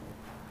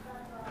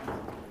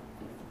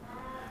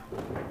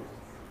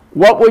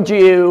What would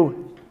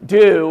you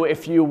do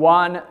if you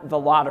won the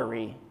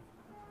lottery?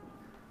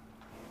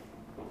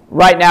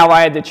 Right now,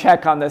 I had to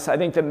check on this. I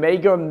think the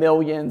Mega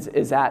Millions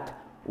is at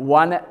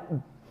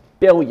 $1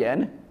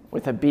 billion,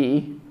 with a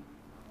B,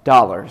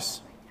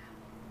 dollars.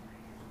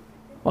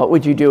 What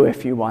would you do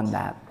if you won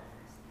that?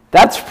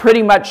 That's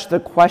pretty much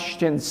the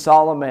question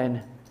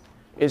Solomon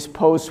is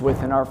posed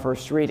with in our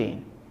first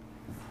reading.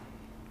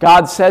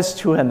 God says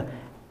to him,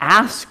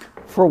 ask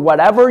for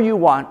whatever you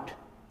want,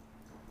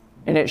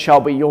 and it shall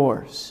be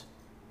yours.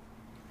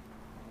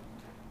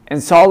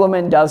 And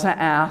Solomon doesn't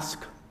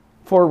ask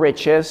for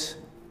riches.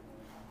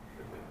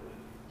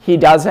 He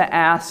doesn't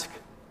ask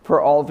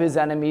for all of his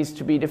enemies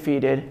to be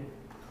defeated.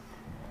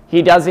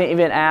 He doesn't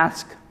even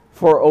ask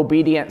for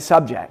obedient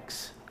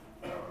subjects.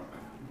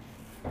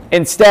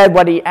 Instead,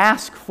 what he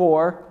asks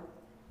for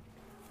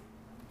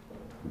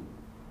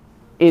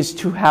is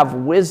to have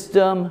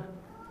wisdom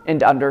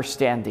and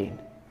understanding.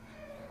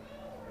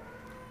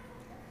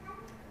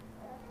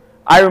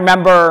 I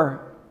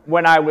remember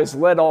when I was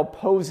little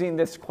posing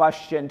this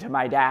question to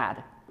my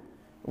dad.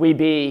 We'd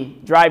be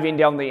driving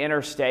down the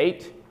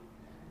interstate,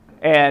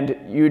 and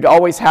you'd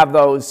always have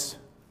those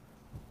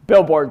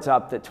billboards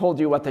up that told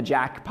you what the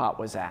jackpot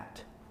was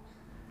at.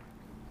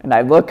 And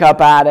I'd look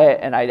up at it,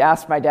 and I'd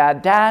ask my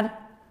dad, Dad,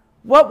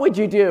 what would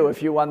you do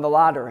if you won the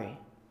lottery?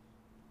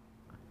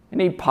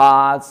 And he'd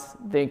pause,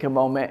 think a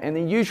moment, and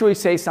he'd usually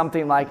say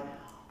something like,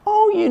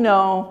 oh, you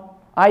know,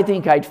 I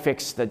think I'd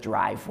fix the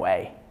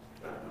driveway.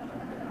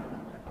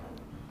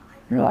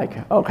 You're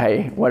like,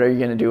 okay, what are you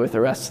going to do with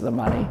the rest of the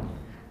money?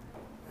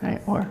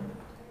 Right? Or,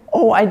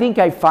 oh, I think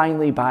I'd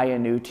finally buy a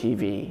new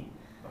TV.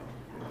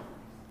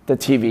 The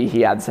TV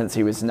he had since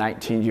he was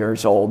 19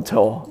 years old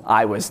till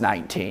I was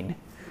 19.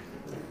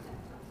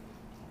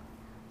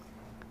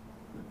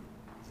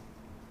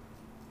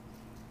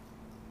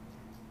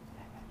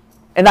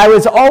 And I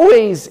was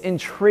always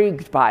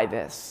intrigued by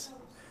this.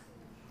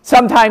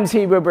 Sometimes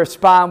he would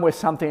respond with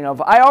something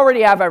of, I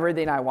already have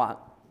everything I want.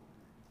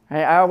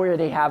 I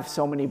already have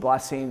so many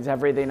blessings,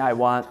 everything I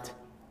want.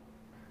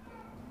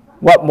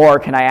 What more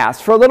can I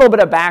ask? For a little bit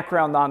of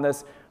background on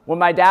this, when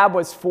my dad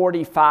was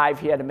 45,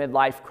 he had a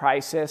midlife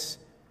crisis,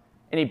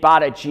 and he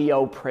bought a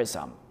Geo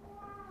Prism.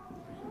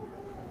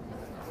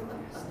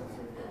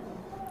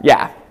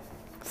 Yeah,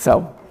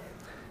 so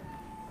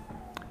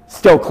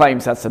still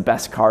claims that's the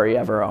best car he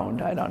ever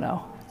owned. I don't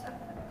know.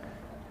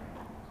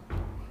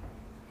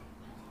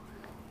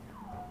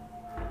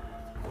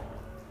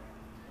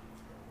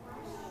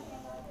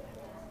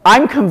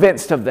 I'm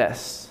convinced of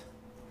this,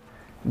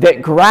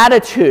 that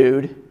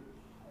gratitude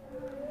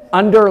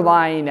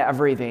underlying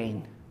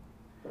everything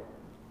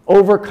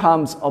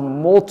overcomes a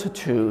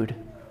multitude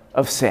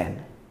of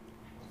sin.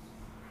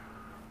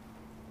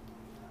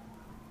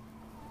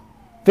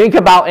 Think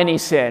about any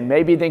sin.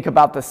 Maybe think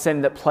about the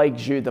sin that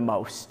plagues you the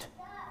most.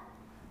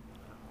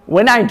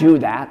 When I do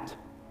that,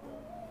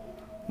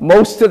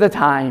 most of the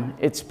time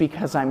it's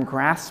because I'm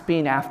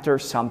grasping after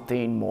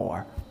something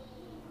more,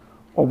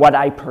 or what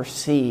I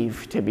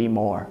perceive to be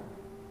more.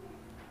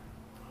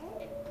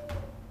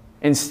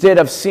 Instead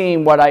of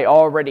seeing what I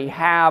already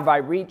have, I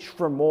reach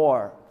for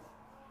more.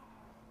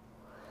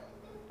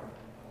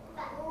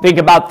 Think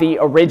about the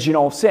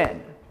original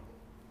sin.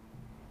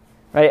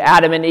 Right?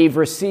 Adam and Eve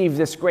received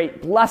this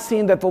great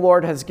blessing that the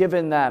Lord has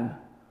given them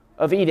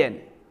of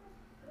Eden.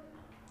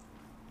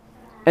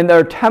 And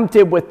they're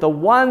tempted with the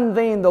one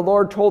thing the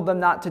Lord told them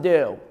not to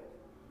do.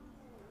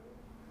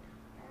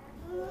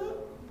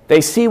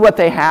 They see what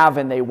they have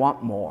and they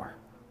want more.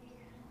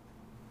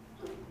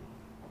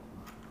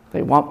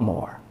 They want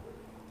more.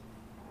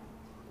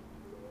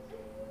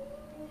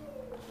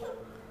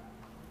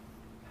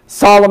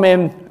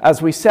 Solomon,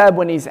 as we said,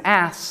 when he's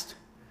asked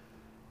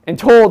and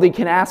told he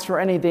can ask for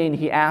anything,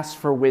 he asks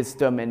for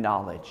wisdom and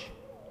knowledge.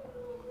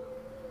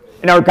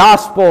 In our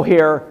gospel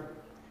here,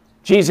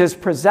 Jesus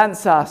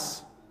presents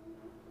us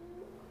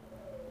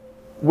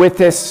with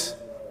this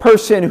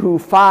person who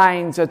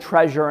finds a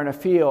treasure in a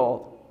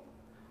field.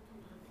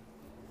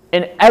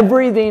 And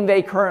everything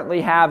they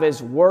currently have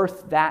is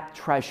worth that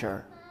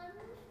treasure.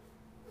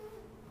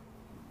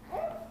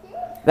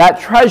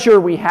 That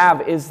treasure we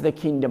have is the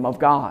kingdom of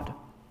God,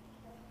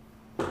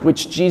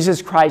 which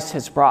Jesus Christ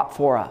has brought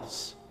for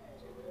us.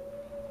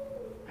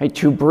 Right,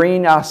 to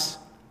bring us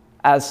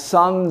as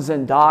sons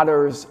and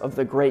daughters of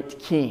the great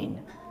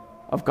King,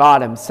 of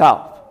God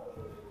himself.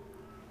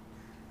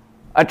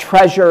 A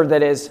treasure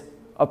that is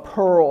a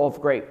pearl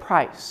of great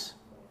price.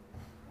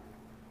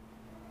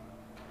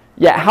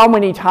 Yet how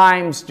many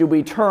times do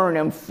we turn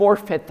and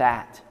forfeit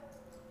that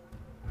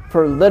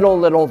for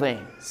little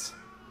things?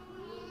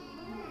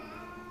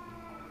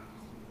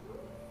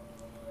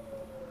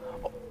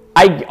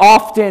 I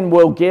often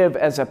will give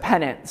as a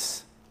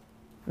penance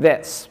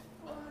this.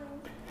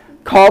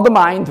 Call to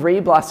mind 3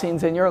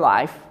 blessings in your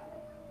life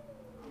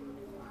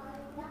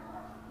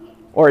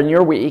or in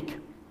your week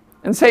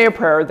and say a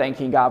prayer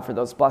thanking God for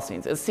those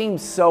blessings. It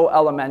seems so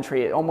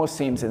elementary, it almost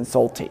seems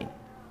insulting.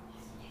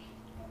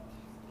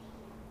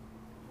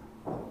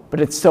 But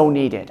it's so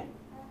needed.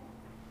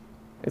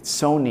 It's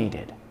so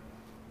needed.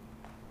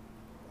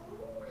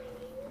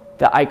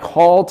 That I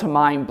call to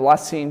mind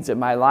blessings in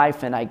my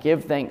life and I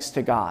give thanks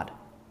to God.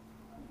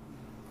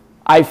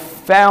 I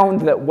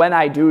found that when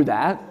I do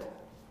that,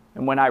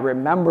 and when I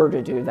remember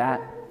to do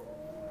that,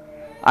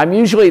 I'm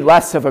usually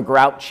less of a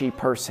grouchy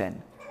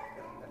person.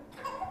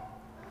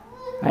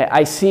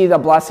 I see the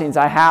blessings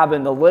I have,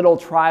 and the little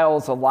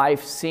trials of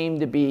life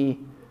seem to be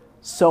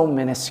so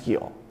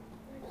minuscule.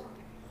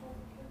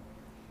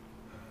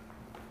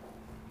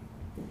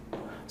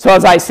 So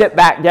as I sit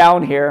back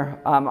down here,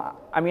 I'm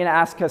going to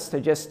ask us to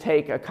just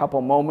take a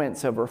couple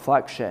moments of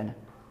reflection.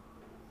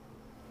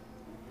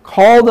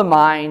 Call to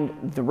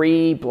mind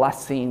 3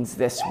 blessings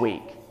this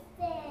week.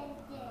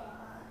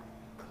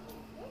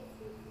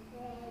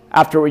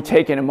 After we've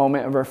taken a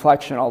moment of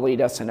reflection, I'll lead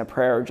us in a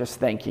prayer just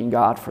thanking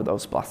God for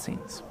those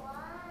blessings.